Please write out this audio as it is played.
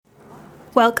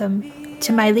Welcome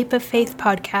to my Leap of Faith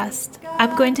podcast.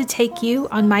 I'm going to take you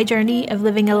on my journey of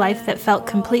living a life that felt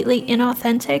completely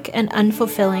inauthentic and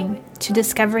unfulfilling, to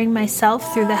discovering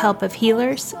myself through the help of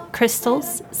healers,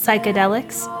 crystals,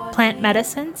 psychedelics, plant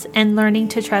medicines, and learning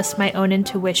to trust my own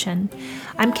intuition.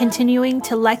 I'm continuing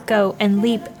to let go and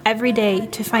leap every day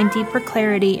to find deeper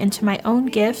clarity into my own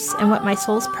gifts and what my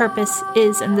soul's purpose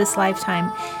is in this lifetime,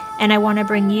 and I want to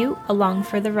bring you along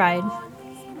for the ride.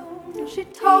 She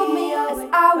told me as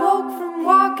I woke from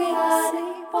walking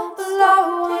asleep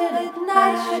alone at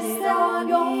night. She said,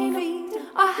 your feet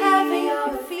are heavy,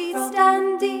 your feet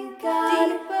stand deep,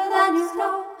 deeper than you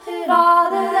know,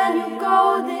 farther than you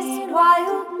go. This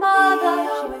wild mother,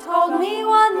 she told me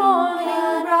one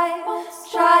morning, right,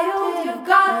 child, you've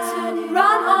got to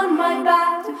run on my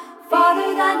back,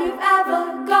 farther than you've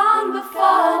ever gone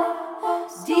before,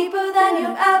 deeper than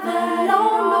you've ever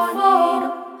known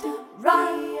before.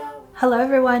 Run. Hello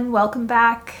everyone, welcome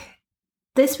back.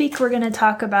 This week we're going to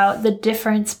talk about the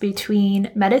difference between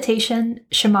meditation,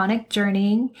 shamanic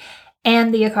journeying,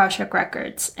 and the Akashic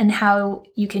records, and how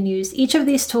you can use each of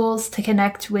these tools to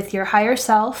connect with your higher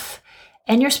self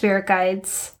and your spirit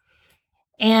guides,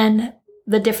 and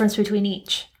the difference between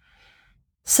each.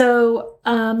 So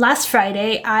last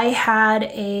Friday, I had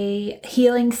a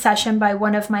healing session by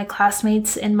one of my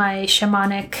classmates in my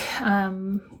shamanic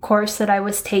course that I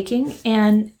was taking,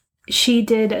 and she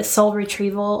did a soul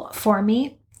retrieval for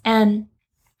me. And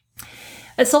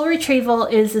a soul retrieval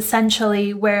is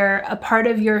essentially where a part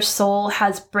of your soul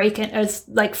has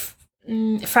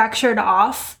fractured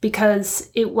off because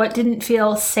what didn't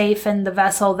feel safe in the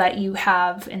vessel that you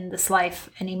have in this life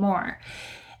anymore.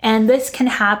 And this can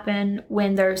happen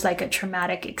when there's like a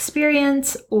traumatic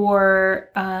experience, or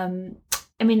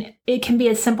it can be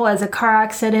as simple as a car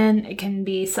accident. It can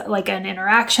be like an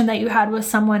interaction that you had with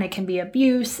someone. It can be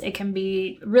abuse. It can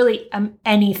be really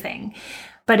anything.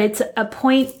 But it's a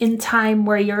point in time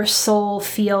where your soul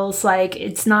feels like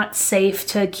it's not safe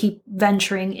to keep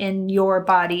venturing in your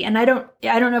body. And I don't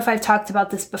know if I've talked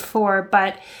about this before,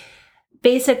 but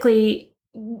basically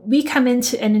we come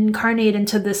into and incarnate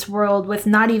into this world with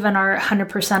not even our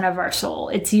 100% of our soul.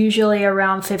 It's usually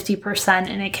around 50%,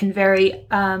 and it can vary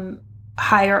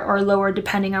higher or lower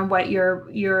depending on what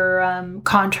your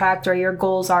contract or your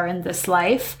goals are in this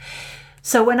life.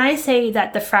 So when I say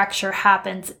that the fracture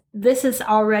happens, this is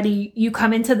already, you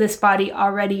come into this body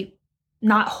already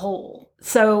not whole.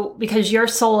 So because your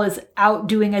soul is out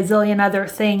doing a zillion other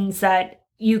things that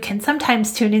you can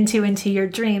sometimes tune into your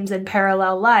dreams and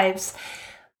parallel lives.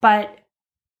 But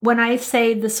when I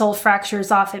say the soul fractures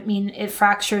off, it means it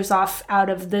fractures off out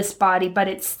of this body, but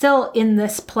it's still in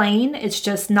this plane. It's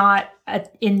just not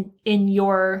in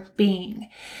your being.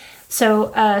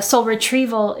 So soul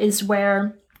retrieval is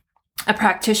where a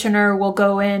practitioner will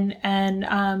go in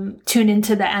and tune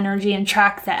into the energy and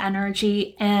track the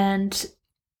energy and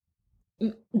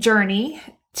journey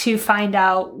to find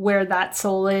out where that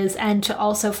soul is, and to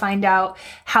also find out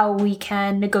how we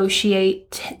can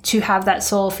negotiate to have that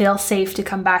soul feel safe to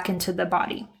come back into the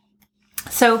body.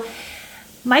 So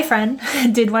my friend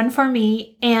did one for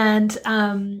me, and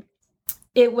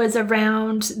it was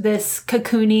around this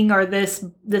cocooning, or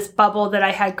this bubble that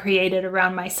I had created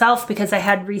around myself, because I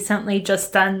had recently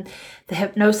just done the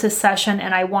hypnosis session,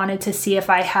 and I wanted to see if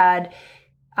I had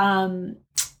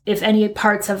if any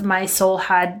parts of my soul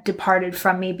had departed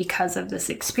from me because of this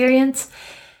experience.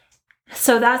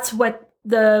 So that's what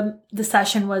the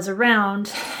session was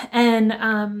around.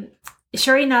 And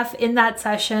sure enough, in that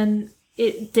session,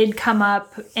 it did come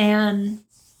up. And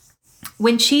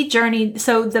when she journeyed,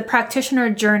 so the practitioner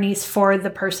journeys for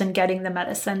the person getting the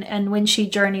medicine. And when she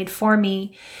journeyed for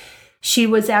me, she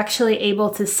was actually able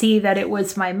to see that it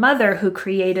was my mother who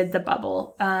created the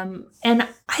bubble. And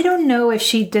I don't know if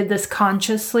she did this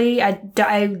consciously.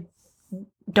 I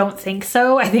don't think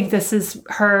so. I think this is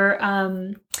her,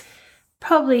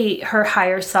 probably her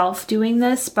higher self doing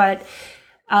this. But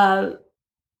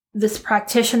this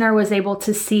practitioner was able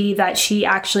to see that she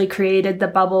actually created the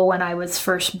bubble when I was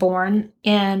first born.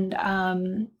 And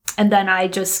then I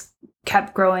just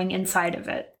kept growing inside of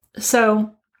it.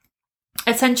 So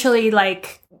essentially,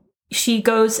 like, she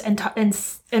goes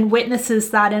and witnesses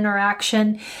that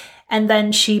interaction, and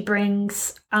then she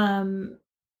brings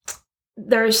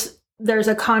there's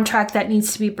a contract that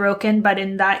needs to be broken. But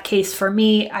in that case, for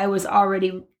me, I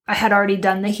had already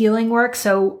done the healing work.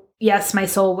 So yes, my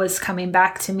soul was coming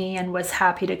back to me and was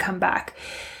happy to come back.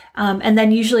 And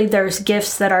then usually there's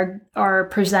gifts that are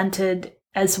presented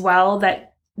as well, that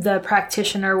the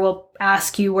practitioner will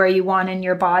ask you where you want in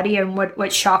your body and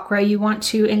what chakra you want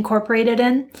to incorporate it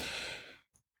in.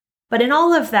 But in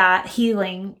all of that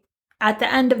healing, at the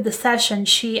end of the session,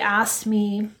 she asked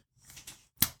me,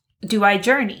 do I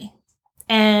journey?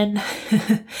 And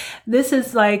this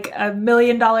is like $1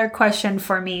 million question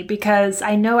for me, because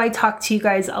I know I talk to you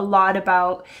guys a lot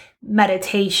about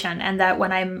meditation, and that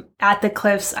when I'm at the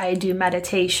cliffs, I do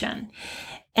meditation.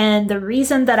 And the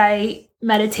reason that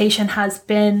meditation has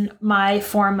been my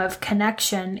form of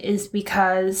connection is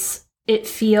because it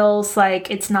feels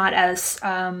like it's not as,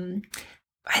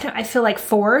 I feel like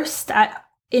forced.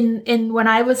 When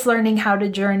I was learning how to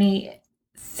journey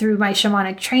through my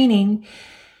shamanic training,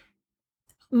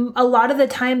 a lot of the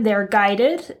time they're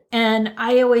guided, and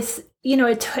I always,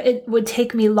 it would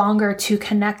take me longer to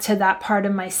connect to that part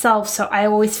of myself. So I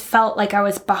always felt like I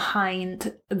was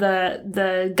behind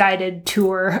the guided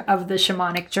tour of the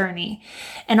shamanic journey.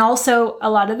 And also a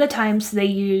lot of the times they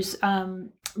use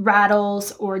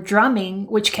rattles or drumming,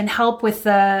 which can help with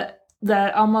the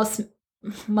almost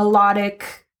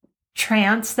melodic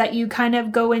trance that you kind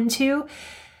of go into.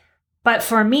 But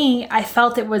for me, I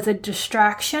felt it was a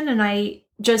distraction, and I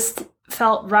just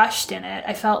felt rushed in it.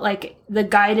 I felt like the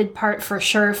guided part for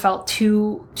sure felt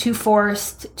too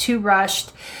forced, too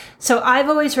rushed. So I've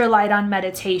always relied on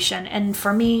meditation. And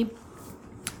for me,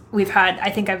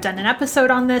 I think I've done an episode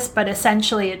on this, but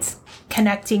essentially it's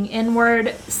connecting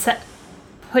inward,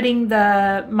 putting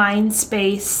the mind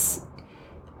space,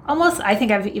 almost, I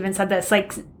think I've even said this,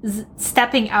 like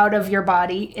stepping out of your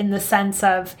body, in the sense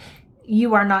of,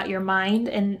 you are not your mind.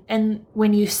 And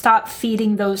when you stop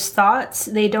feeding those thoughts,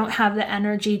 they don't have the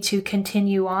energy to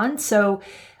continue on. So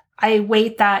I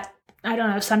wait that, I don't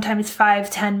know, sometimes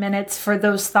 5-10 minutes for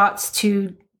those thoughts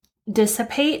to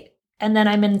dissipate. And then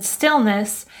I'm in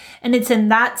stillness. And it's in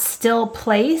that still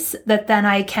place that then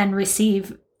I can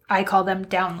receive, I call them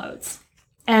downloads.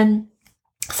 And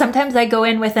sometimes I go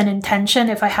in with an intention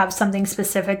if I have something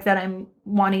specific that I'm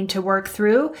wanting to work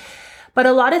through. But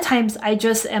a lot of times I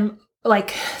just am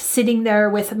like sitting there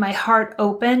with my heart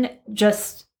open,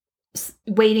 just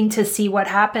waiting to see what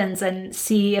happens and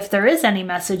see if there is any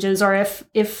messages, or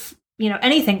if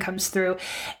anything comes through.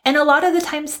 And a lot of the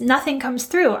times nothing comes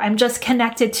through. I'm just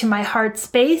connected to my heart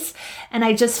space, and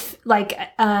I just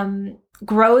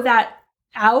grow that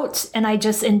out, and I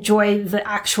just enjoy the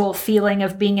actual feeling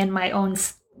of being in my own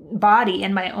body,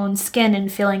 in my own skin,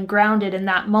 and feeling grounded in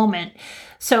that moment.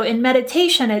 So in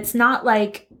meditation, it's not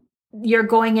like you're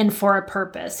going in for a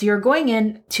purpose. You're going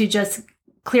in to just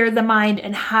clear the mind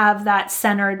and have that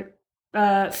centered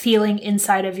feeling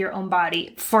inside of your own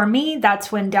body. For me,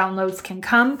 that's when downloads can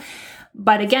come.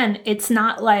 But again, it's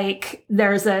not like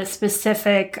there's a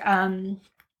specific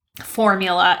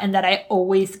formula and that I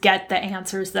always get the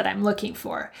answers that I'm looking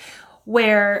for.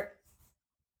 Where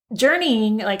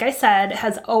journeying, like I said,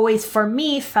 has always for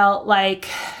me felt like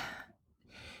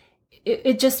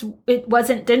it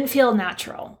didn't feel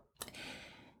natural.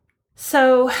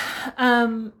 So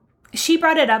she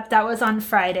brought it up. That was on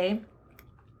Friday.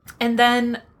 And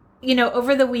then,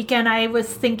 over the weekend, I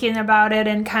was thinking about it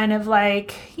and kind of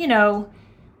like,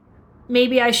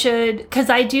 maybe I should,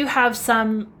 because I do have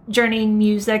some journeying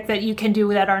music that you can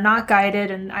do that are not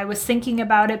guided. And I was thinking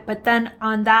about it. But then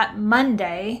on that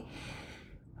Monday,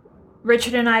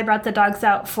 Richard and I brought the dogs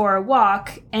out for a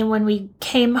walk. And when we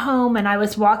came home and I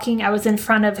was in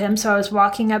front of him. So I was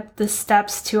walking up the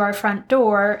steps to our front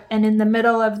door. And in the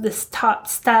middle of this top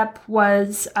step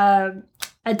was a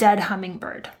dead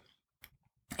hummingbird.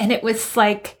 And it was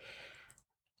like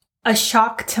a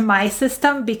shock to my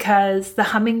system, because the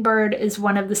hummingbird is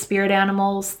one of the spirit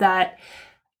animals that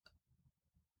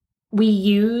we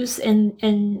use in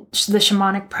the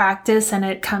shamanic practice. And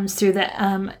it comes through the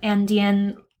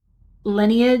Andean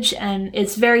lineage, and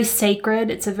it's very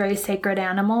sacred. It's a very sacred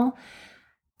animal.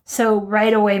 So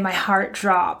right away my heart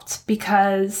dropped,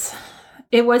 because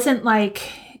it wasn't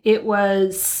like it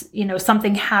was,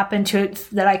 something happened to it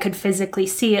that I could physically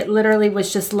see. It literally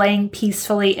was just laying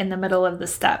peacefully in the middle of the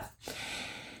step.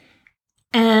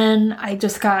 And I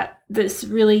just got this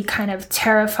really kind of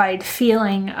terrified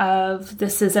feeling of,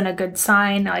 this isn't a good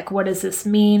sign. Like, what does this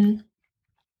mean?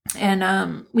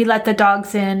 And we let the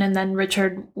dogs in, and then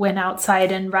Richard went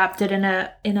outside and wrapped it in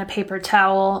a paper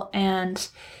towel, and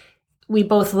we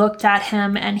both looked at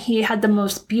him, and he had the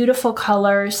most beautiful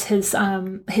colors. His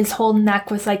whole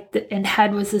neck was and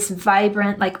head was this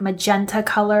vibrant, like magenta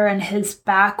color, and his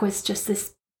back was just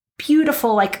this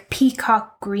beautiful, like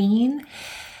peacock green.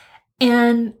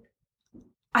 And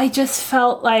I just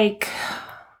felt like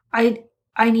I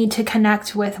need to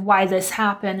connect with why this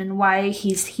happened and why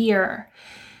he's here.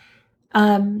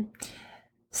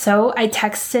 So I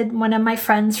texted one of my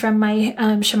friends from my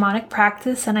shamanic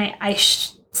practice, and I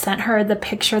sent her the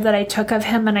picture that I took of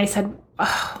him, and I said,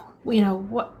 "Oh,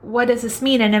 what does this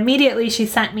mean? And immediately she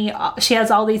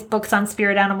has all these books on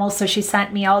spirit animals. So she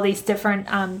sent me all these different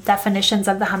definitions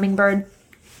of the hummingbird.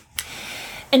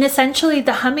 And essentially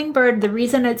the hummingbird, the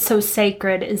reason it's so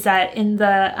sacred is that in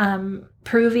the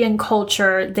Peruvian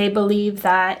culture, they believe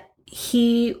that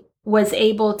he was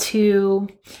able to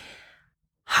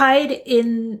hide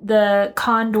in the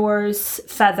condor's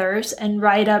feathers and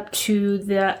ride up to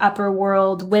the upper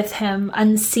world with him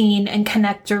unseen and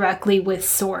connect directly with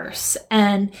source.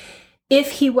 And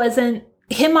if he wasn't,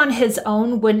 him on his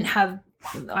own wouldn't have,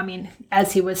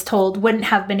 as he was told, wouldn't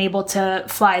have been able to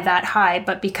fly that high.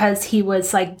 But because he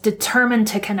was like determined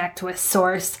to connect with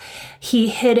source, he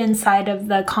hid inside of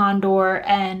the condor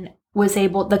and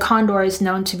the condor is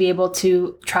known to be able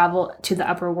to travel to the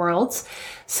upper worlds.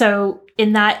 So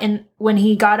when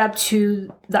he got up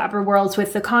to the upper worlds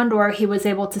with the condor, he was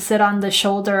able to sit on the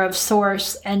shoulder of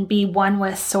source and be one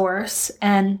with source.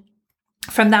 And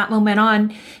from that moment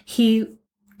on, he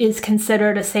is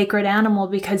considered a sacred animal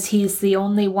because he's the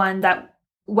only one that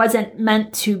wasn't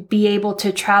meant to be able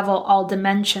to travel all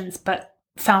dimensions, but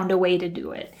found a way to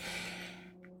do it.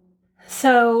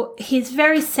 So he's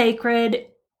very sacred.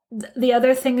 The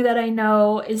other thing that I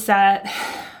know is that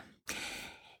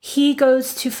he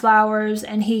goes to flowers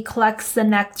and he collects the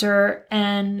nectar.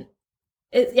 And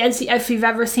if you've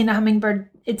ever seen a hummingbird,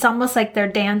 it's almost like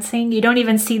they're dancing. You don't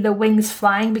even see the wings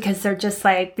flying because they're just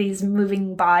like these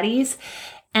moving bodies.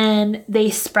 And they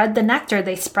spread the nectar.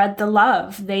 They spread the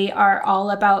love. They are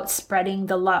all about spreading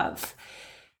the love.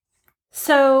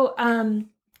 So,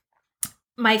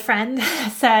 my friend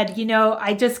said,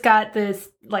 I just got this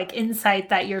like insight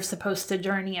that you're supposed to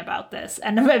journey about this.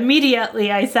 And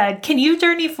immediately I said, can you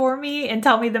journey for me and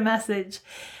tell me the message?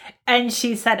 And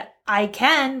she said, I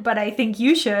can, but I think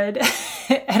you should.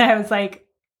 And I was like,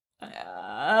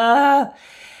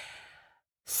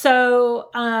 So,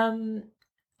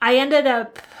 I ended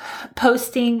up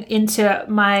posting into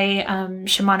my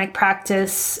shamanic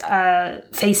practice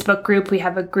Facebook group. We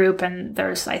have a group and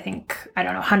there's,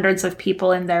 hundreds of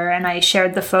people in there. And I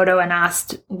shared the photo and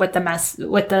asked what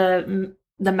the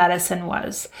medicine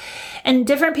was. And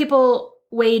different people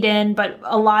weighed in, but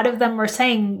a lot of them were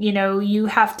saying, you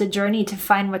have to journey to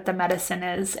find what the medicine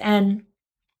is. And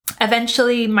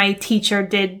eventually my teacher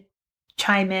did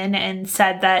chime in and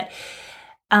said that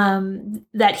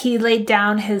he laid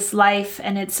down his life,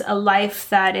 and it's a life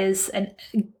that is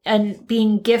and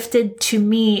being gifted to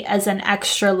me as an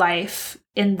extra life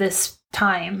in this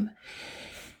time.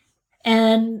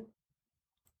 And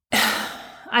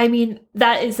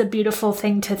that is a beautiful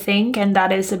thing to think, and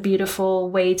that is a beautiful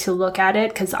way to look at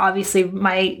it, because obviously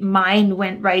my mind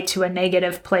went right to a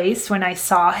negative place when I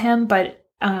saw him, but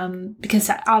because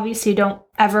I obviously don't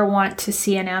ever want to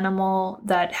see an animal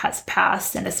that has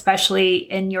passed, and especially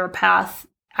in your path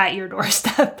at your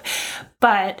doorstep.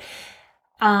 But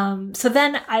so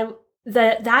then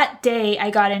that day I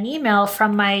got an email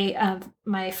from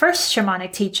my first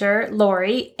shamanic teacher,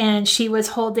 Lori, and she was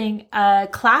holding a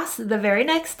class the very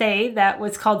next day that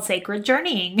was called Sacred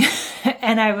Journeying.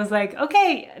 And I was like,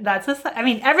 okay,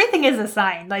 everything is a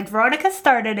sign. Like Veronica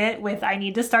started it with, I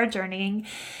need to start journeying.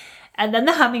 And then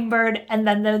the hummingbird, and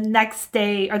then the next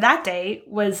day, or that day,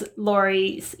 was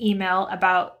Lori's email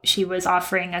about she was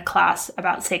offering a class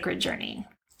about sacred journeying.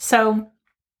 So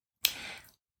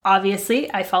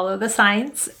obviously I follow the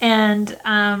signs, and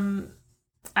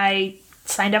I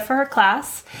signed up for her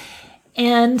class,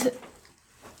 and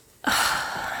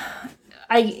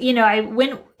I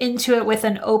went into it with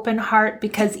an open heart,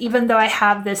 because even though I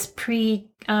have this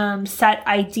set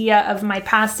idea of my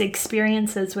past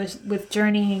experiences with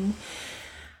journeying,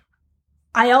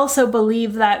 I also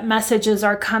believe that messages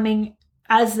are coming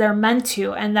as they're meant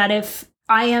to, and that if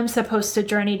I am supposed to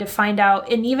journey to find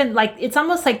out, and even like, it's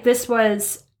almost like this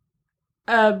was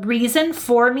a reason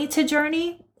for me to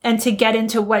journey and to get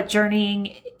into what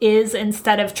journeying is,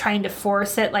 instead of trying to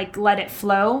force it, like let it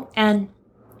flow. And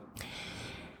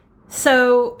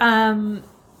so,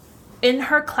 in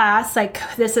her class, like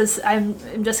this is,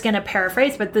 I'm just going to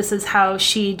paraphrase, but this is how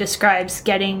she describes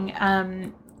getting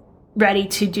ready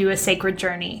to do a sacred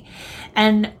journey.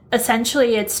 And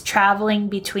essentially it's traveling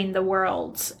between the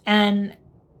worlds. And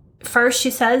first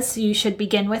she says you should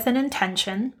begin with an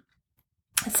intention.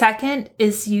 Second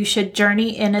is you should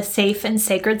journey in a safe and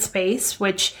sacred space,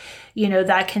 which,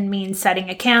 that can mean setting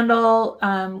a candle,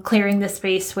 clearing the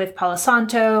space with Palo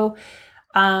Santo,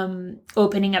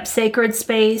 opening up sacred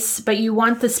space, but you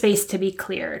want the space to be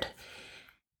cleared.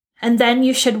 And then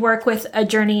you should work with a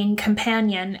journeying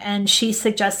companion. And she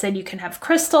suggested you can have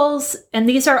crystals, and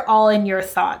these are all in your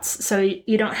thoughts. So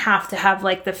you don't have to have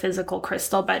like the physical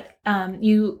crystal, but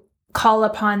call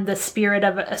upon the spirit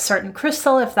of a certain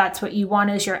crystal if that's what you want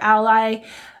as your ally.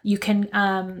 You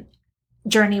can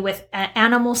journey with an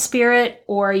animal spirit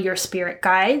or your spirit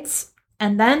guides.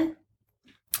 And then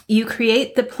you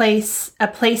create a place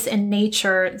in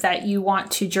nature that you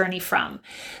want to journey from.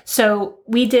 So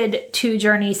we did 2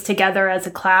 journeys together as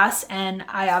a class, and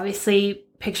I obviously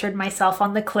pictured myself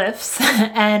on the cliffs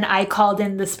and I called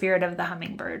in the spirit of the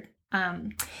hummingbird.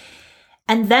 And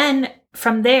then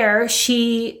from there,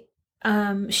 she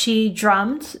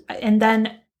drummed, and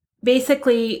then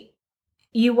basically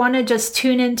you want to just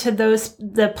tune into those.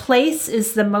 The place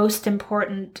is the most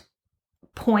important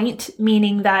point,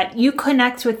 meaning that you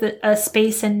connect with a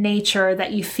space in nature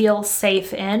that you feel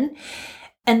safe in,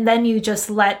 and then you just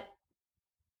let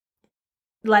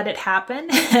it happen.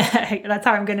 That's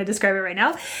how I'm going to describe it right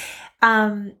now.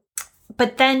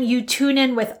 But then you tune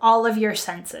in with all of your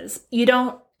senses.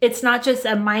 It's not just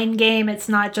a mind game. It's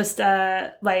not just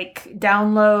like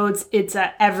downloads. It's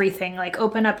everything. Like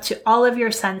open up to all of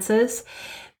your senses,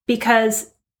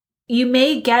 because you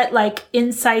may get like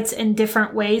insights in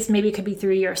different ways. Maybe it could be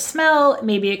through your smell.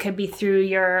 Maybe it could be through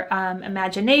your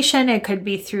imagination. It could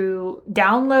be through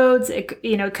downloads.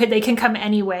 They can come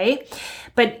any way.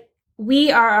 But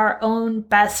we are our own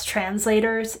best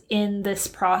translators in this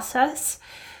process.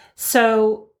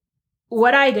 So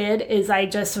what I did is I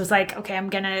just was like, okay, I'm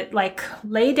going to like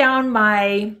lay down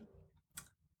my,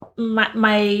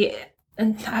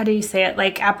 how do you say it?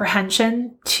 Like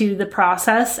apprehension to the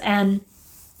process and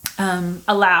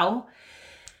allow.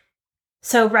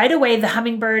 So right away, the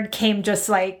hummingbird came, just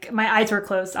like, my eyes were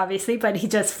closed, obviously, but he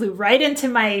just flew right into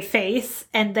my face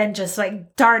and then just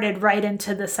like darted right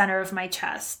into the center of my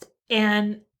chest.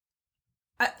 And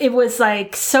it was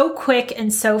like so quick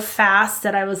and so fast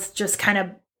that I was just kind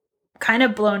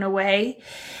of blown away.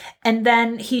 And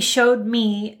then he showed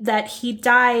me that he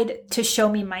died to show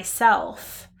me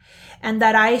myself, and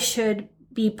that I should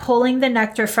be pulling the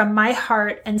nectar from my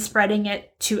heart and spreading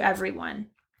it to everyone.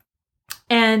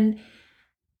 And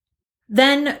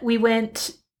then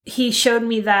he showed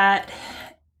me that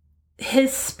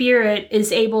his spirit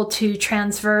is able to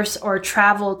transverse or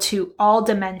travel to all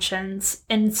dimensions.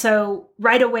 And so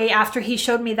right away after he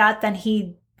showed me that, then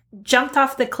he jumped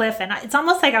off the cliff, and it's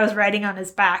almost like I was riding on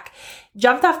his back,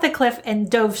 jumped off the cliff and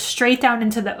dove straight down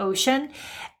into the ocean.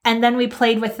 And then we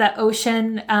played with the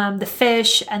ocean, the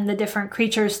fish and the different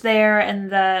creatures there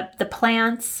and the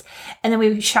plants. And then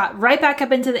we shot right back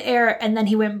up into the air, and then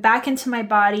he went back into my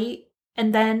body,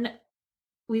 and then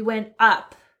we went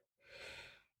up.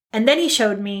 And then he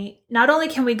showed me, not only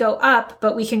can we go up,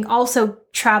 but we can also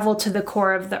travel to the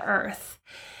core of the earth.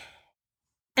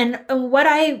 And what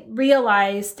I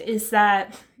realized is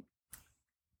that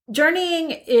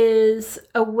journeying is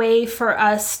a way for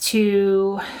us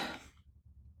to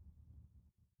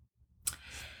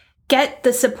get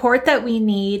the support that we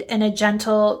need in a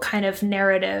gentle kind of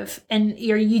narrative. And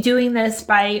you doing this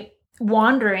by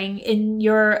wandering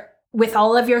with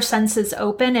all of your senses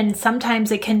open. And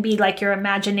sometimes it can be like your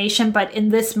imagination, but in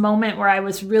this moment where I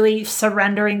was really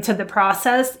surrendering to the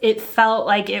process, it felt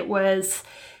like it was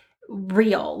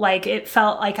real. Like it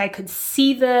felt like I could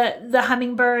see the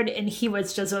hummingbird, and he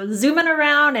was just zooming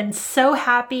around and so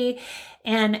happy,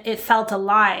 and it felt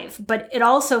alive. But it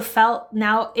also felt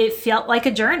like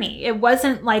a journey. It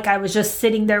wasn't like I was just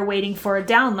sitting there waiting for a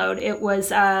download. It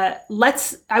was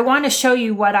I want to show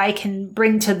you what I can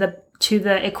bring to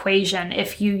the equation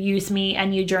if you use me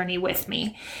and you journey with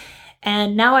me.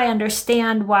 And now I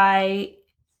understand why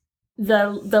the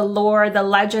lore, the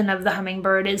legend of the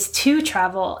hummingbird is to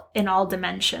travel in all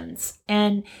dimensions.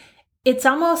 And it's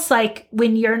almost like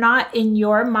when you're not in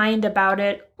your mind about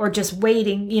it or just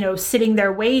waiting, sitting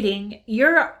there waiting,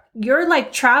 you're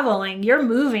like traveling, you're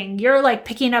moving, you're like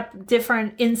picking up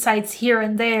different insights here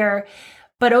and there.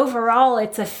 But overall,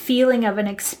 it's a feeling of an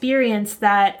experience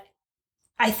that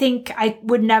I think I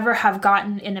would never have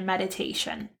gotten in a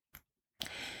meditation.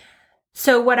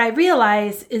 So what I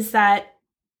realize is that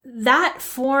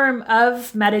form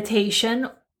of meditation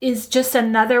is just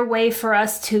another way for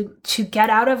us to get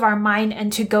out of our mind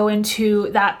and to go into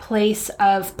that place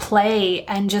of play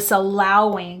and just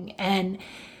allowing. And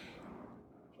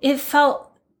it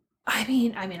felt,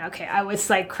 okay, I was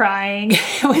like crying.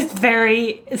 It was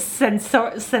very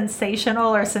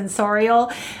sensational or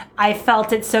sensorial. I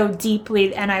felt it so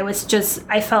deeply, and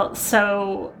I felt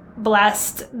so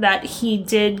blessed that he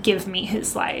did give me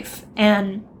his life.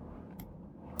 And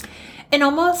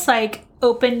almost like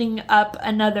opening up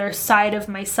another side of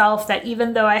myself that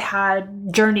even though I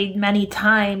had journeyed many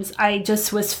times, I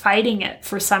just was fighting it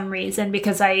for some reason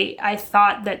because I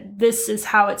thought that this is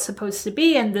how it's supposed to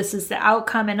be and this is the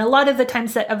outcome. And a lot of the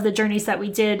times that of the journeys that we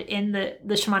did in the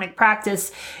shamanic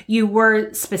practice, you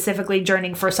were specifically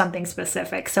journeying for something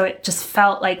specific. So it just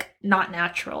felt like not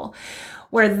natural.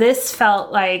 Where this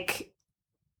felt like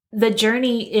the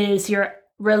journey is you're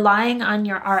relying on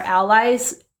our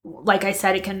allies. Like I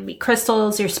said, it can be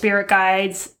crystals, your spirit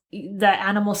guides, the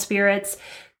animal spirits,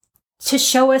 to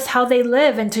show us how they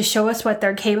live and to show us what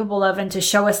they're capable of and to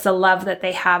show us the love that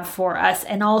they have for us,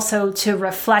 and also to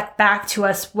reflect back to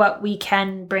us what we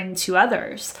can bring to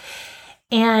others.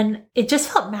 And it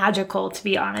just felt magical, to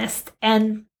be honest.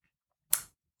 And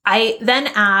I then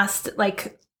asked,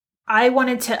 like, I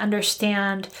wanted to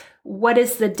understand what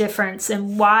is the difference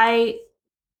and why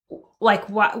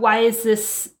is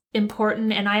this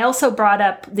important. And I also brought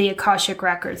up the Akashic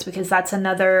records because that's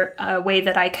another way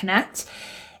that I connect.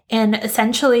 And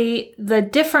essentially the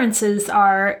differences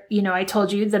are, I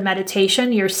told you the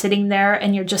meditation, you're sitting there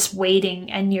and you're just waiting,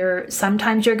 and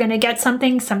sometimes you're going to get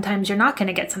something, sometimes you're not going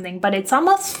to get something, but it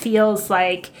almost feels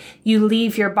like you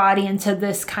leave your body into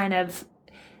this kind of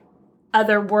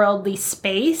otherworldly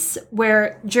space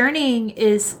where journeying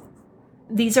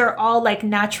these are all like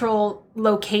natural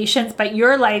locations, but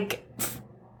you're like,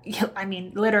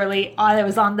 literally, I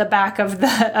was on the back of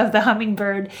the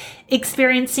hummingbird,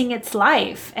 experiencing its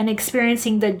life and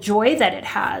experiencing the joy that it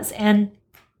has. And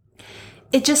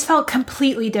it just felt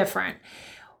completely different.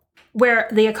 Where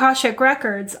the Akashic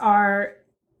records are,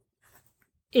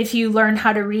 if you learn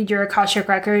how to read your Akashic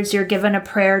records, you're given a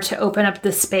prayer to open up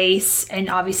the space. And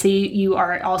obviously you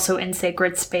are also in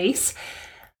sacred space,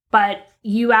 but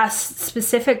you ask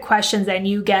specific questions and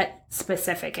you get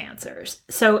specific answers.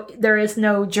 So there is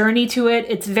no journey to it.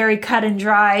 It's very cut and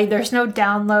dry. There's no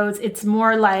downloads. It's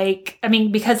more like,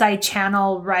 because I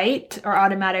channel right or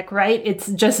automatic right,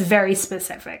 it's just very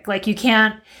specific. Like you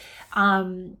can't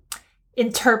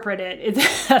interpret it.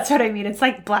 That's what I mean. It's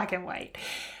like black and white.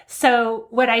 So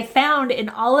what I found in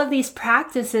all of these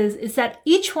practices is that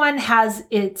each one has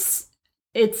its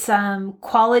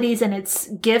qualities and its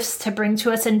gifts to bring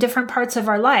to us in different parts of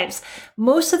our lives.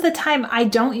 Most of the time, I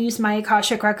don't use my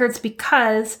Akashic records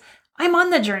because I'm on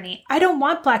the journey. I don't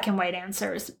want black and white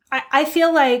answers. I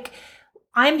feel like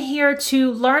I'm here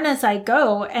to learn as I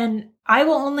go, and I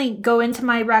will only go into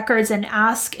my records and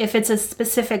ask if it's a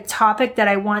specific topic that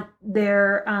I want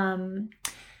their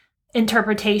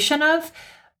interpretation of.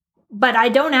 But I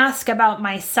don't ask about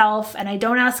myself, and I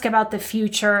don't ask about the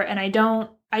future, and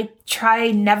I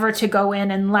try never to go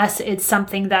in unless it's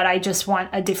something that I just want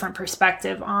a different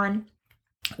perspective on.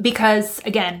 Because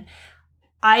again,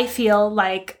 I feel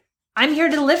like I'm here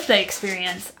to live the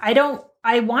experience.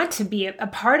 I want to be a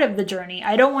part of the journey.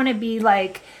 I don't want to be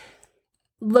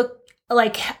look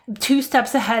like 2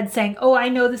 steps ahead saying, oh, I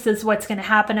know this is what's going to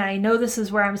happen. And I know this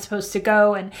is where I'm supposed to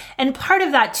go. And part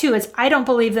of that too is I don't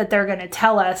believe that they're going to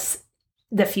tell us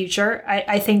the future.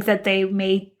 I think that they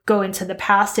may go into the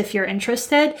past if you're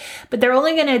interested, but they're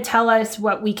only going to tell us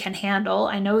what we can handle.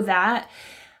 I know that,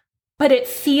 but it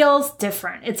feels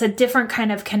different. It's a different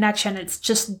kind of connection. It's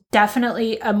just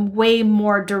definitely a way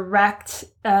more direct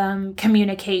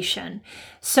communication.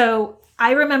 So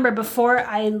I remember before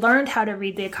I learned how to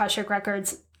read the Akashic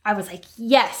records, I was like,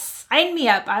 yes, sign me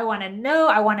up. I want to know.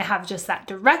 I want to have just that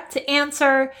direct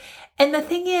answer. And the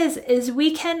thing is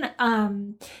we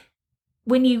can,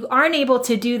 when you aren't able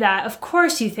to do that, of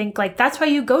course you think like, that's why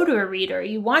you go to a reader.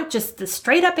 You want just the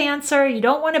straight up answer. You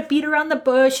don't want to beat around the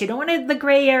bush. You don't want the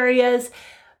gray areas.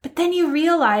 But then you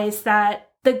realize that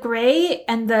the gray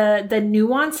and the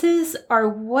nuances are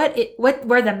where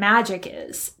the magic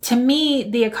is. To me,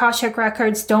 the Akashic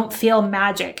records don't feel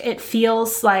magic. It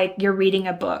feels like you're reading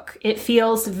a book. It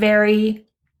feels very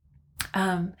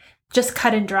just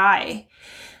cut and dry.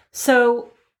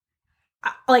 So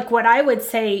like what I would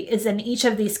say is in each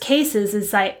of these cases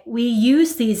is that we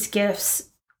use these gifts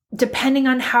depending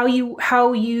on how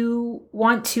you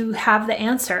want to have the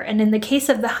answer. And in the case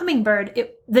of the hummingbird,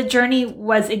 the journey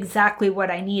was exactly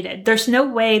what I needed. There's no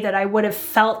way that I would have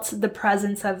felt the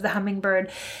presence of the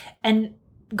hummingbird and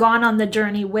gone on the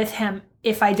journey with him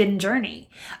if I didn't journey.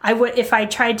 If I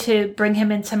tried to bring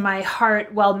him into my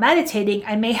heart while meditating,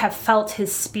 I may have felt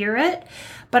his spirit,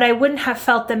 but I wouldn't have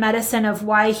felt the medicine of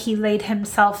why he laid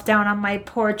himself down on my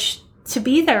porch to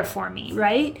be there for me,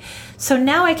 right? So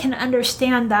now I can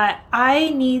understand that I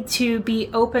need to be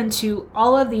open to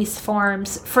all of these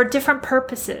forms for different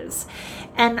purposes.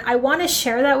 And I want to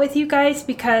share that with you guys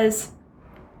because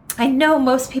I know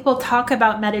most people talk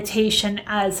about meditation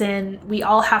as in we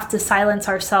all have to silence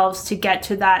ourselves to get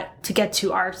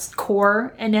to our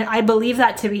core. And I believe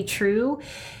that to be true.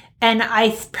 And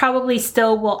I probably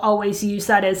still will always use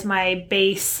that as my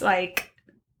base, like,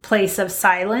 place of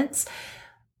silence.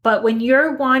 But when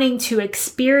you're wanting to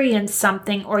experience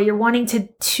something or you're wanting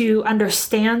to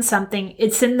understand something,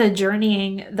 it's in the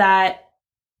journeying that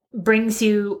brings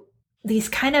you these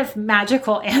kind of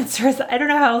magical answers. I don't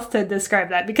know how else to describe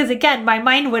that, because again, my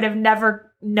mind would have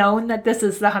never known that this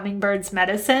is the hummingbird's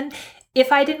medicine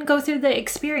if I didn't go through the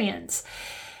experience.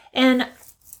 And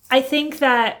I think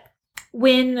that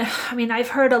I've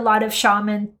heard a lot of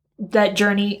shaman that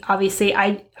journey. Obviously,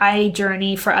 I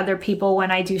journey for other people when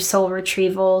I do soul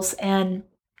retrievals. And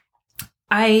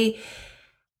I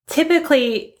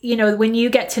typically, when you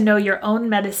get to know your own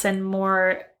medicine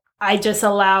more, I just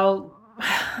allow,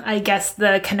 I guess,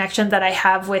 the connection that I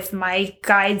have with my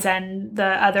guides and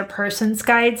the other person's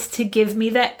guides to give me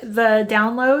the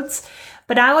downloads.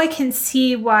 But now I can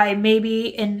see why maybe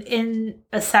in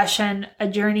a session, a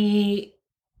journey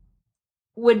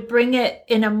would bring it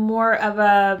in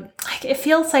it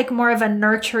feels like more of a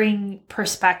nurturing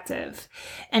perspective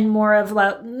and more of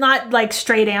not like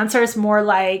straight answers, more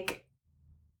like,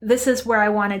 this is where I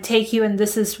want to take you and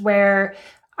this is where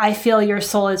I feel your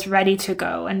soul is ready to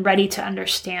go and ready to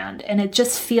understand. And it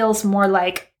just feels more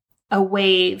like a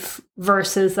wave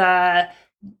versus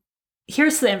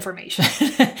here's the information.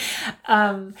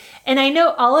 And I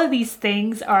know all of these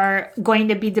things are going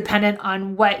to be dependent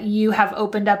on what you have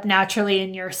opened up naturally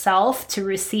in yourself to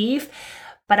receive.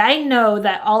 But I know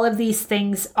that all of these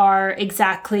things are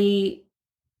exactly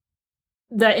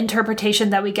the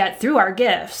interpretation that we get through our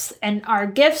gifts. And our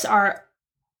gifts are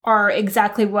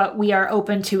exactly what we are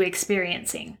open to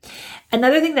experiencing.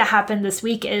 Another thing that happened this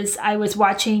week is I was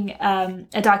watching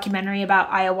a documentary about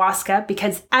ayahuasca,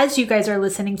 because as you guys are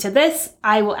listening to this,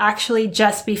 I will actually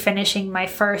just be finishing my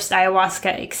first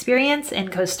ayahuasca experience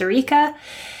in Costa Rica.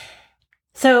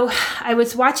 So I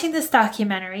was watching this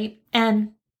documentary,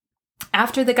 and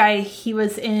after the guy, he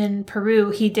was in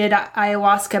Peru, he did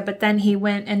ayahuasca, but then he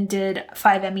went and did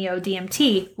 5-MeO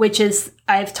DMT, which is,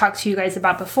 I've talked to you guys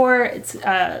about before. It's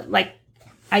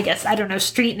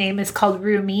street name is called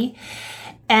Rumi.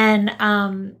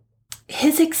 And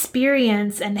his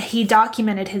experience, and he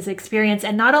documented his experience.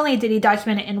 And not only did he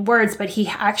document it in words, but he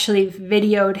actually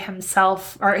videoed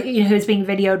himself, or he was being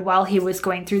videoed while he was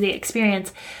going through the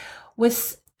experience.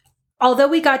 Although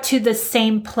we got to the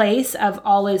same place of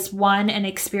all is one and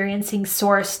experiencing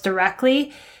source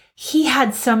directly, he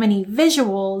had so many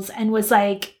visuals and was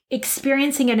like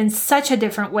experiencing it in such a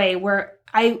different way, where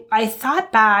I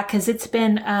thought back, because it's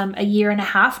been a year and a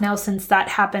half now since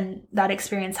that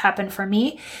experience happened for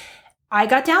me. I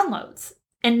got downloads,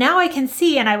 and now I can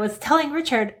see, and I was telling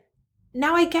Richard,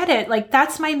 now I get it. Like,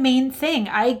 that's my main thing.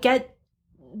 I get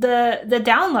the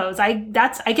downloads.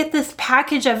 I get this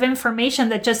package of information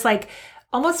that just like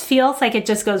almost feels like it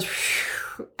just goes,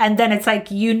 and then it's like,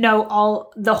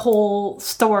 all the whole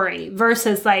story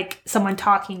versus like someone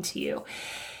talking to you.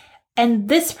 And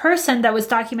this person that was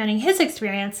documenting his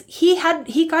experience, he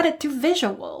got it through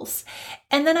visuals.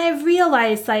 And then I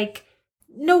realized, like,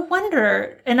 no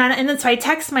wonder. And then so I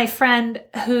text my friend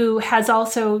who has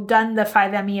also done the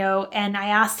 5-MeO, and I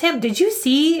asked him, did you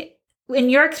see, in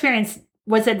your experience,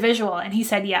 was it visual? And he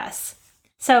said yes.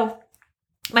 So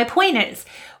my point is,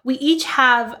 we each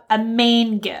have a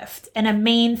main gift and a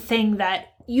main thing that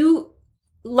you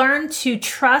learn to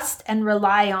trust and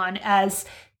rely on as,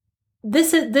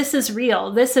 this is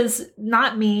real. This is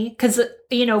not me. Because,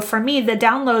 for me, the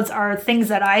downloads are things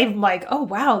that I'm like, oh,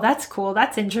 wow, that's cool.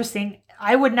 That's interesting.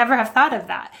 I would never have thought of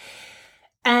that.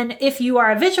 And if you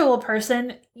are a visual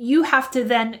person, you have to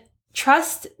then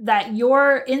trust that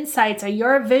your insights or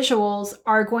your visuals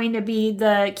are going to be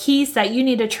the keys that you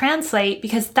need to translate,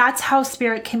 because that's how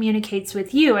spirit communicates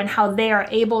with you and how they are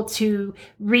able to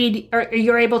read, or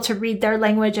you're able to read their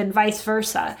language and vice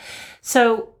versa.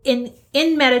 So in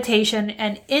meditation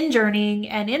and in journeying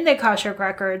and in the Akashic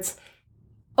records,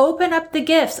 open up the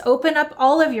gifts, open up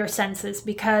all of your senses,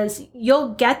 because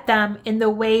you'll get them in the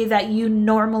way that you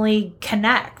normally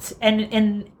connect.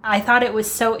 And I thought it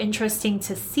was so interesting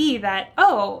to see that,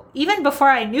 even before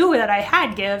I knew that I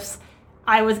had gifts,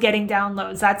 I was getting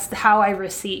downloads. That's how I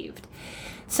received.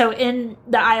 So in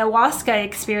the ayahuasca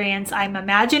experience, I'm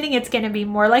imagining it's going to be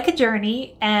more like a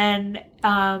journey, and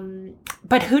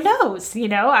but who knows?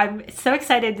 I'm so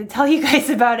excited to tell you guys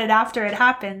about it after it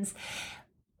happens.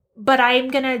 But I'm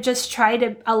going to just try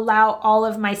to allow all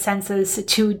of my senses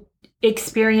to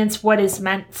experience what is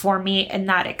meant for me in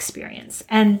that experience.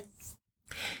 And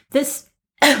this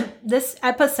this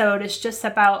episode is just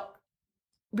about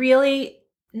really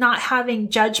not having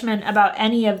judgment about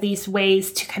any of these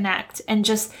ways to connect and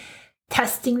just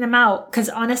testing them out. Because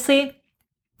honestly,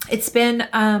 it's been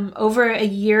over a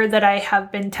year that I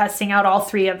have been testing out all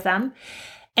 3 of them.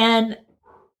 And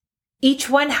each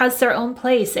one has their own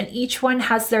place, and each one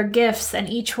has their gifts, and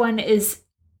each one is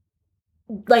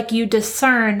like, you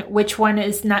discern which one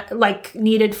is not like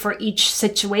needed for each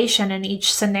situation and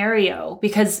each scenario,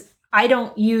 because I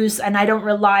don't use and I don't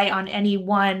rely on any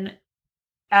one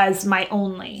as my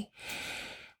only.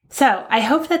 So I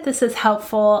hope that this is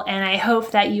helpful, and I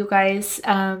hope that you guys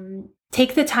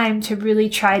take the time to really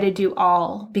try to do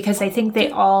all, because I think they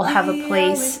all have a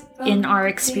place in our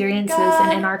experiences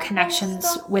and in our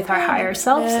connections with our higher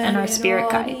selves and our spirit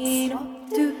guides.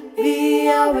 To be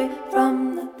away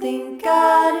from the thing,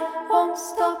 God, it won't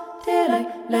stop till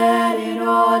I let it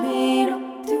all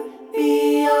in. To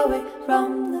be away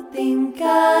from